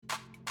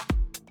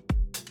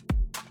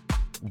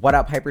What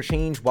up,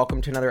 Hyperchange? Welcome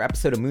to another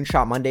episode of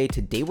Moonshot Monday.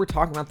 Today we're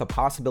talking about the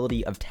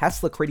possibility of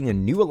Tesla creating a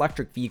new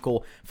electric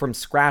vehicle from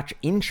scratch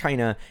in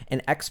China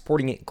and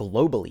exporting it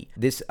globally.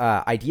 This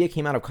idea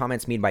came out of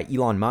comments made by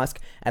Elon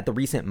Musk at the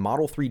recent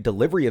Model 3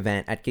 delivery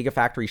event at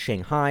Gigafactory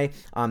Shanghai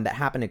that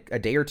happened a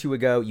day or two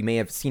ago. You may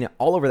have seen it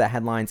all over the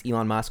headlines.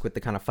 Elon Musk with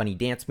the kind of funny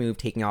dance move,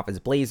 taking off his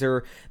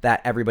blazer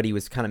that everybody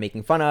was kind of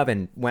making fun of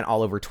and went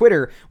all over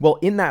Twitter. Well,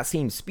 in that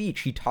same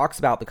speech, he talks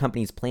about the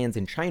company's plans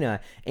in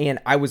China, and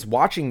I was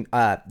watching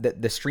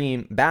the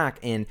stream back,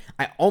 and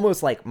I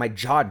almost my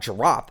jaw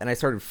dropped, and I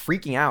started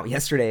freaking out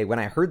yesterday when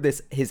I heard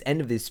his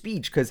end of this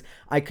speech, because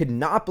I could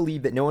not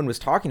believe that no one was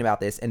talking about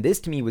this. And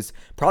this to me was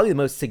probably the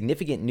most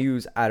significant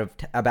news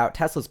about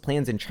Tesla's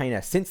plans in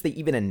China since they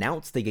even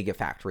announced the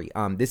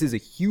Gigafactory. This is a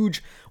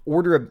huge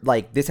order of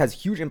this has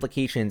huge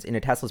implications into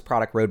Tesla's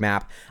product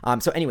roadmap.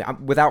 So anyway,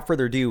 without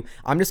further ado,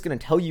 I'm just going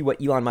to tell you what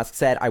Elon Musk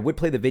said. I would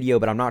play the video,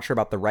 but I'm not sure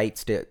about the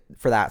rights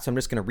for that. So I'm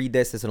just going to read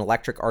this as an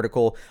electric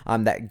article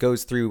that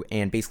goes through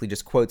and basically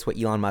just quotes what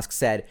Elon Musk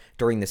said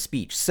during the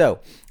speech. So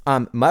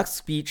Musk's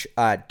speech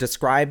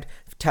described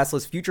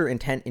Tesla's future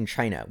intent in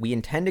China. We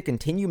intend to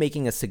continue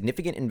making a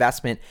significant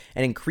investment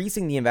and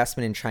increasing the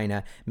investment in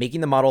China,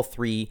 making the Model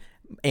 3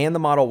 and the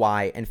Model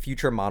Y and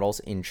future models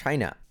in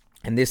China.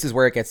 And this is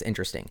where it gets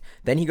interesting.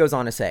 Then he goes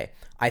on to say,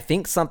 I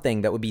think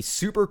something that would be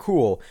super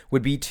cool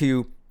would be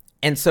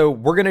and so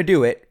we're going to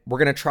do it, we're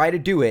going to try to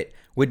do it,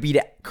 would be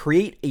to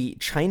create a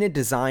China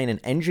design and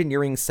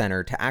engineering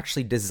center to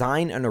actually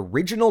design an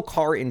original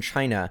car in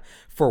China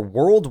for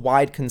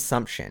worldwide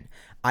consumption.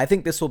 I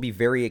think this will be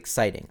very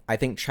exciting. I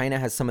think China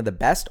has some of the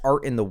best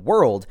art in the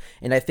world,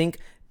 and I think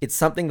it's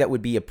something that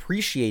would be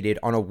appreciated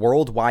on a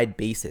worldwide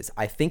basis.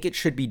 I think it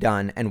should be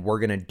done, and we're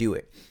going to do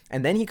it.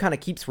 And then he kind of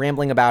keeps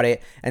rambling about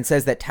it and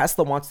says that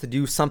Tesla wants to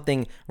do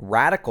something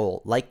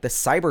radical like the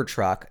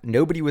Cybertruck.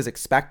 Nobody was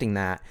expecting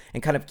that,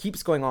 and kind of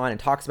keeps going on and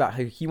talks about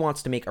how he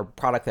wants to make a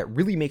product that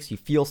really makes you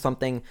feel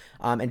something,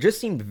 and just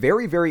seemed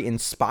very, very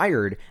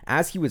inspired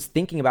as he was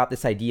thinking about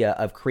this idea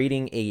of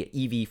creating a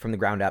EV from the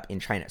ground up in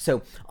China.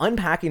 So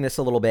unpacking this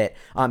a little bit,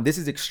 this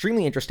is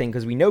extremely interesting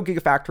because we know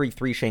Gigafactory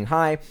 3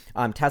 Shanghai,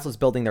 Tesla's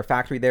building their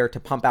factory there to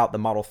pump out the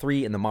Model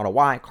 3 and the Model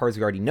Y, cars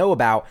we already know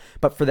about,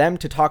 but for them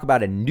to talk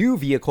about a new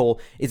vehicle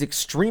is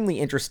extremely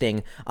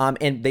interesting.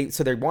 And they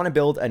want to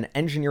build an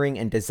engineering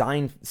and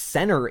design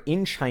center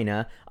in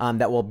China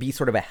that will be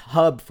sort of a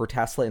hub for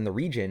Tesla in the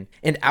region.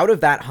 And out of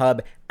that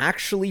hub,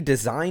 actually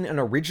design an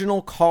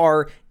original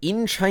car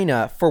in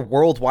China for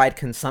worldwide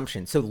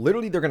consumption. So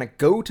literally they're going to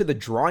go to the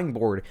drawing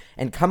board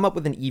and come up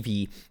with an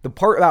EV. The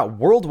part about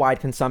worldwide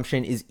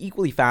consumption is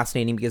equally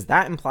fascinating because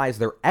that implies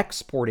they're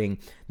exporting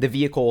the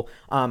vehicle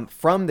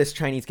from this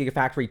Chinese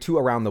Gigafactory to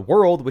around the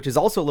world, which is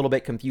also a little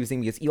bit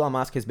confusing because Elon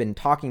Musk has been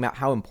talking about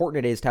how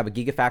important it is to have a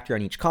Gigafactory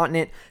on each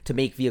continent to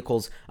make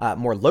vehicles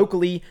more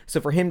locally. So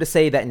for him to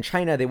say that in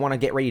China they want to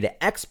get ready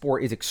to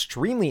export is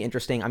extremely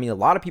interesting. I mean, a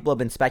lot of people have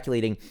been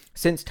speculating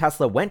since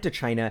Tesla went to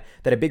China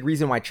that a big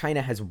reason why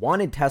China has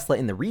wanted Tesla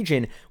in the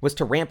region was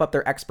to ramp up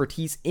their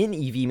expertise in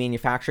EV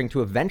manufacturing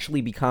to eventually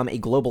become a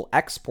global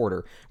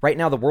exporter. Right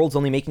now, the world's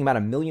only making about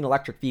 1 million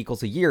electric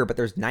vehicles a year, but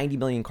there's 90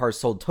 million cars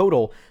sold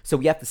total. So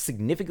we have to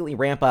significantly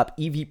ramp up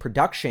EV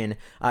production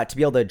to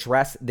be able to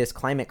address this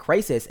climate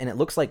crisis. And it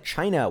looks like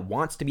China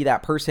wants to be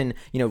that person.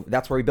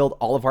 That's where we build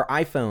all of our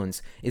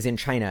iPhones is in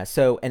China.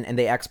 So, and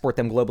they export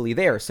them globally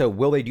there. So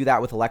will they do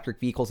that with electric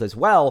vehicles as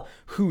well?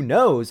 Who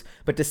knows?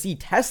 But to see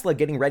Tesla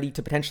getting ready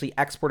to potentially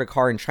export a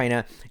car in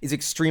China is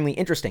extremely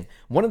interesting.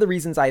 One of the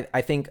reasons I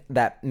think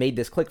that made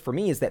this click for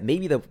me is that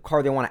maybe the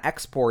car they want to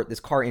export,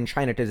 this car in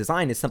China to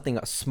design, is something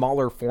a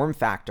smaller form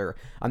factor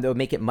that would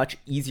make it much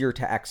easier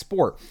to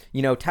export.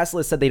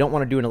 Tesla said they don't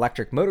want to do an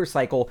electric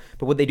motorcycle,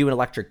 but would they do an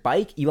electric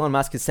bike? Elon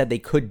Musk has said they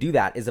could do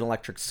that. Is it an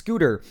electric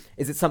scooter?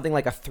 Is it something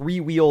like a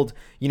 3-wheeled,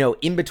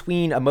 in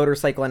between a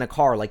motorcycle and a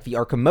car, like the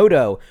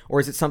Arcimoto? Or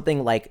is it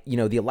something like,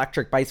 the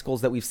electric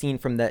bicycles that we've seen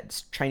from the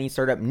Chinese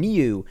startup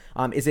NIU?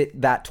 Is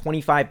it that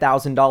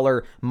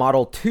 $25,000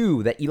 Model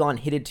 2 that Elon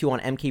hinted to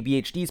on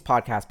MKBHD's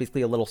podcast,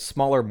 basically a little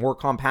smaller, more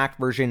compact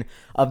version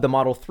of the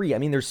Model 3? I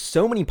mean, there's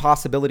so many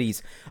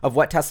possibilities of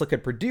what Tesla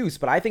could produce,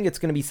 but I think it's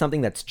going to be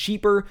something that's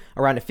cheaper,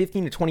 around a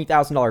 $15,000 to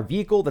 $20,000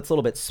 vehicle that's a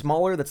little bit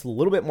smaller, that's a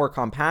little bit more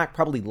compact,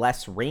 probably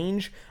less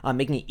range,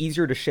 making it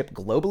easier to ship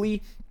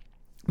globally.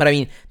 But I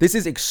mean, this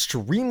is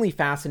extremely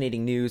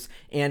fascinating news,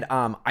 and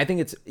I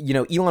think it's,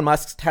 Elon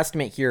Musk's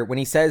testament here when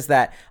he says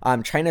that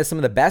China has some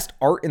of the best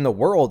art in the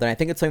world, and I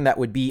think it's something that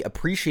would be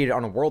appreciated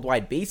on a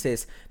worldwide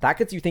basis. That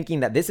gets you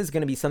thinking that this is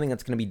going to be something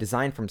that's going to be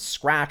designed from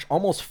scratch,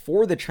 almost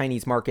for the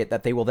Chinese market,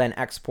 that they will then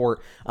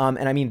export.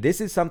 And I mean,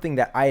 this is something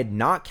that I had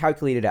not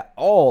calculated at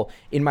all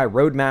in my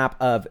roadmap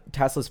of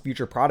Tesla's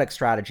future product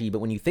strategy. But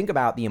when you think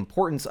about the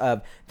importance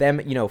of them,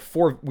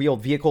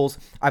 4-wheeled vehicles,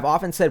 I've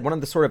often said one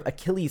of the sort of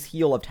Achilles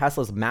heel of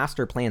Tesla's Tesla's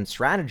master plan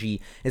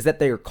strategy is that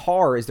their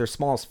car is their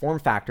smallest form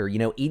factor.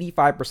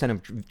 85%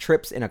 of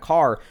trips in a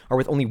car are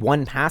with only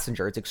one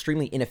passenger. It's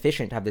extremely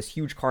inefficient to have this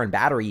huge car and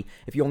battery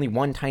if you only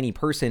one tiny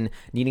person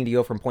needing to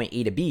go from point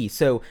A to B.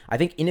 So I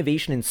think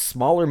innovation in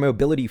smaller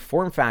mobility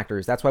form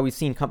factors, that's why we've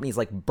seen companies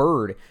like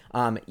Bird,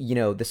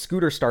 the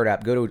scooter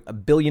startup, go to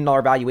 $1 billion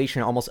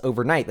valuation almost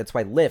overnight. That's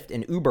why Lyft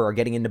and Uber are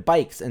getting into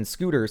bikes and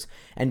scooters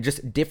and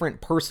just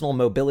different personal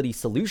mobility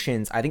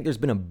solutions. I think there's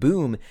been a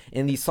boom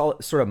in these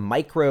sort of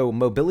micro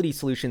mobility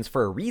solutions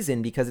for a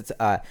reason, because it's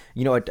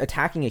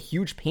attacking a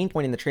huge pain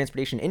point in the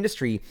transportation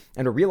industry,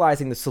 and we're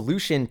realizing the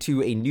solution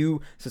to a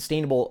new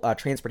sustainable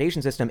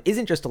transportation system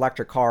isn't just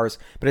electric cars,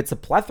 but it's a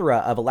plethora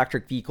of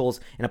electric vehicles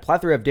and a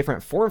plethora of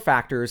different form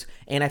factors.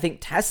 And I think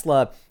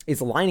Tesla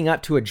is lining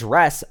up to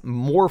address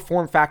more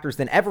form factors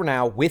than ever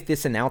now with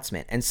this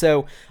announcement. And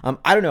so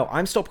I don't know,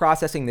 I'm still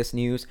processing this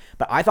news,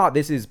 but I thought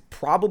this is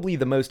probably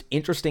the most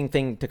interesting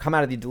thing to come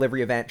out of the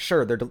delivery event.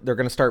 Sure, they're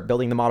going to start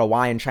building the Model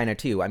Y in China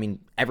too. I mean,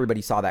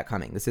 everybody saw that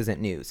coming. This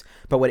isn't news.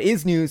 But what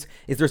is news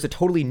is there's a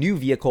totally new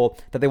vehicle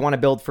that they want to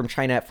build from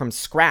China from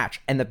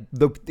scratch. And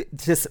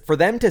for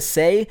them to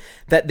say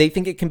that they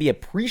think it can be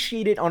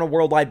appreciated on a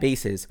worldwide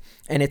basis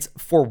and it's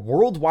for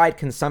worldwide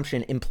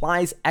consumption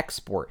implies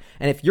export.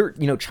 And if you're,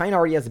 China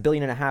already has 1.5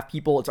 billion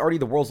people. It's already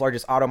the world's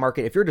largest auto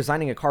market. If you're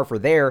designing a car for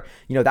there,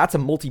 that's a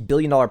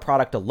multi-billion-dollar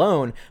product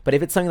alone. But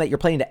if it's something that you're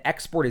planning to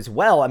export as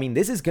well, I mean,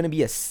 this is going to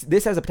be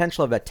this has a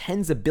potential of a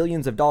tens of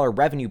billions of dollar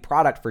revenue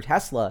product for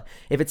Tesla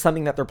if it's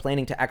something that they're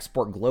planning to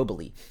export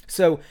globally.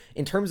 So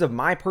in terms of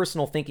my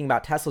personal thinking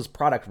about Tesla's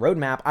product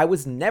roadmap, I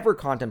was never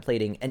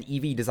contemplating an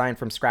EV designed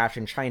from scratch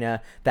in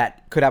China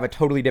that could have a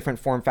totally different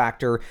form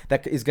factor,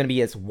 that is going to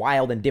be as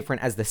wild and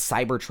different as the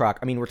Cybertruck.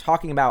 I mean, we're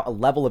talking about a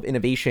level of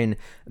innovation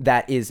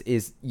that is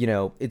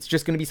it's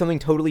just going to be something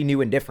totally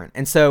new and different.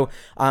 And so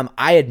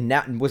I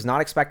was not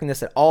expecting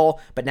this at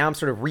all, but now I'm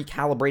sort of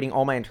recalibrating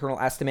all my internal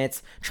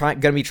estimates, going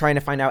to be trying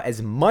to find out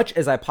as much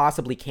as I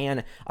possibly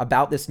can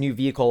about this new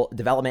vehicle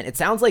development. It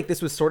sounds like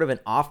this was sort of an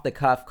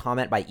off-the-cuff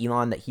comment by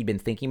Elon that he'd been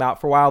thinking about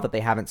for a while that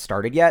they haven't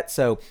started yet.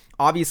 So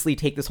obviously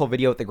take this whole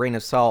video with a grain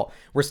of salt.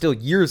 We're still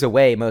years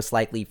away, most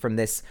likely, from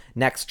this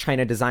next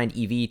China-designed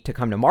EV to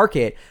come to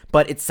market,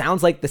 but it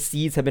sounds like the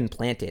seeds have been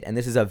planted, and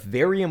this is a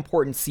very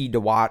important seed to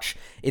watch.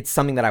 It's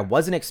something that I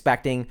wasn't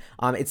expecting.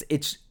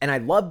 And I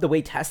love the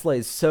way Tesla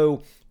is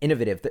so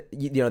innovative.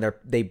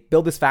 They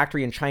build this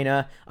factory in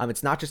China.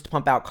 It's not just to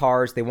pump out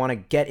cars. They want to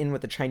get in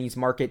with the Chinese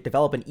market,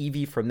 develop an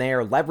EV from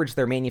there, leverage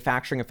their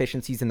manufacturing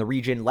efficiencies in the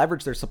region,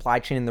 leverage their supply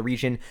chain in the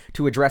region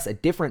to address a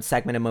different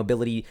segment of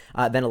mobility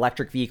than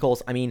electric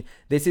vehicles. I mean,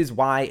 this is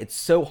why it's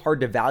so hard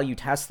to value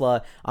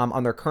Tesla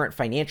on their current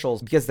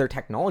financials, because their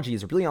technology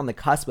is really on the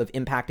cusp of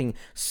impacting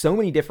so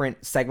many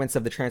different segments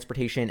of the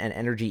transportation and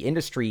energy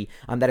industry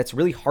that it's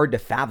really hard to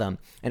fathom.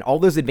 And all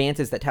those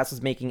advances that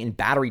Tesla's making in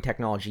battery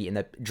technology, in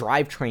the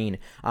drivetrain,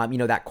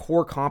 that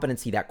core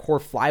competency, that core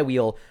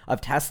flywheel of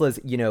Tesla's,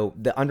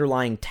 the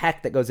underlying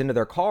tech that goes into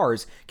their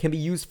cars can be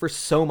used for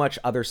so much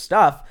other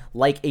stuff,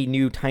 like a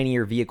new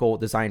tinier vehicle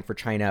designed for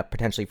China,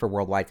 potentially for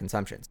worldwide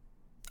consumption.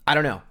 I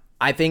don't know.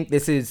 I think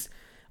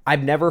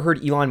I've never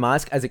heard Elon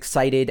Musk as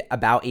excited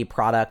about a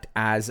product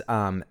as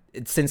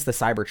since the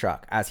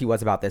Cybertruck as he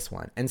was about this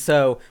one. And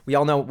so we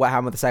all know what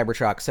happened with the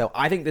Cybertruck. So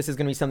I think this is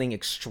going to be something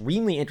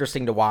extremely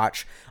interesting to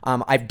watch.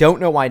 I don't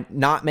know why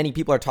not many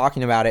people are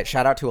talking about it.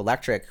 Shout out to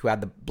Electric, who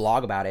had the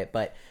blog about it,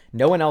 but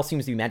no one else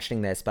seems to be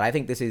mentioning this. But I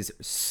think this is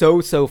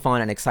so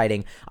fun and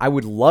exciting. I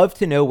would love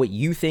to know what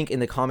you think in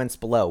the comments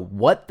below.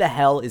 What the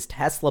hell is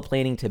Tesla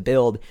planning to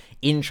build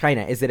in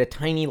China? Is it a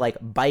tiny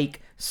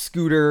bike,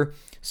 scooter,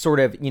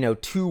 sort of,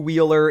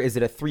 two-wheeler? Is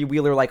it a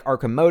three-wheeler like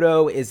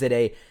Arcimoto? Is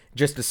it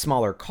just a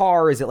smaller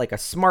car? Is it like a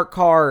smart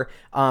car?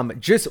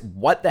 Just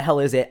what the hell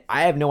is it?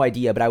 I have no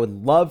idea, but I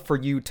would love for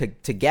you to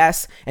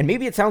guess. And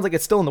maybe it sounds like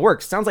it's still in the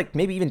works. It sounds like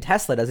maybe even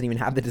Tesla doesn't even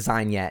have the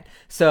design yet.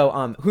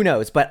 So who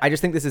knows? But I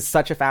just think this is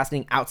such a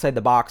fascinating outside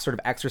the box sort of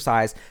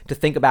exercise to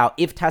think about.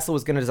 If Tesla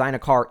was going to design a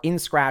car in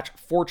scratch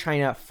for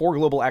China, for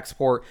global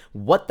export,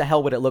 what the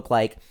hell would it look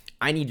like?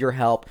 I need your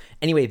help.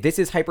 Anyway, this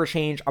is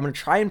Hyperchange. I'm going to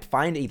try and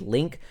find a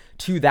link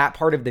to that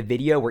part of the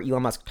video where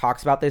Elon Musk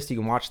talks about this so you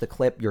can watch the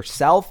clip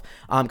yourself,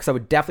 because I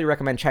would definitely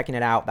recommend checking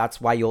it out.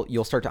 That's why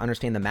you'll start to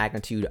understand the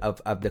magnitude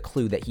of the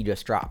clue that he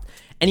just dropped.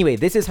 Anyway,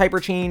 this is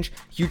Hyperchange.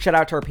 Huge shout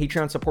out to our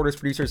Patreon supporters,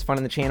 producers,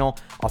 funding the channel.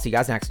 I'll see you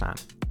guys next time.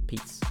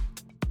 Peace.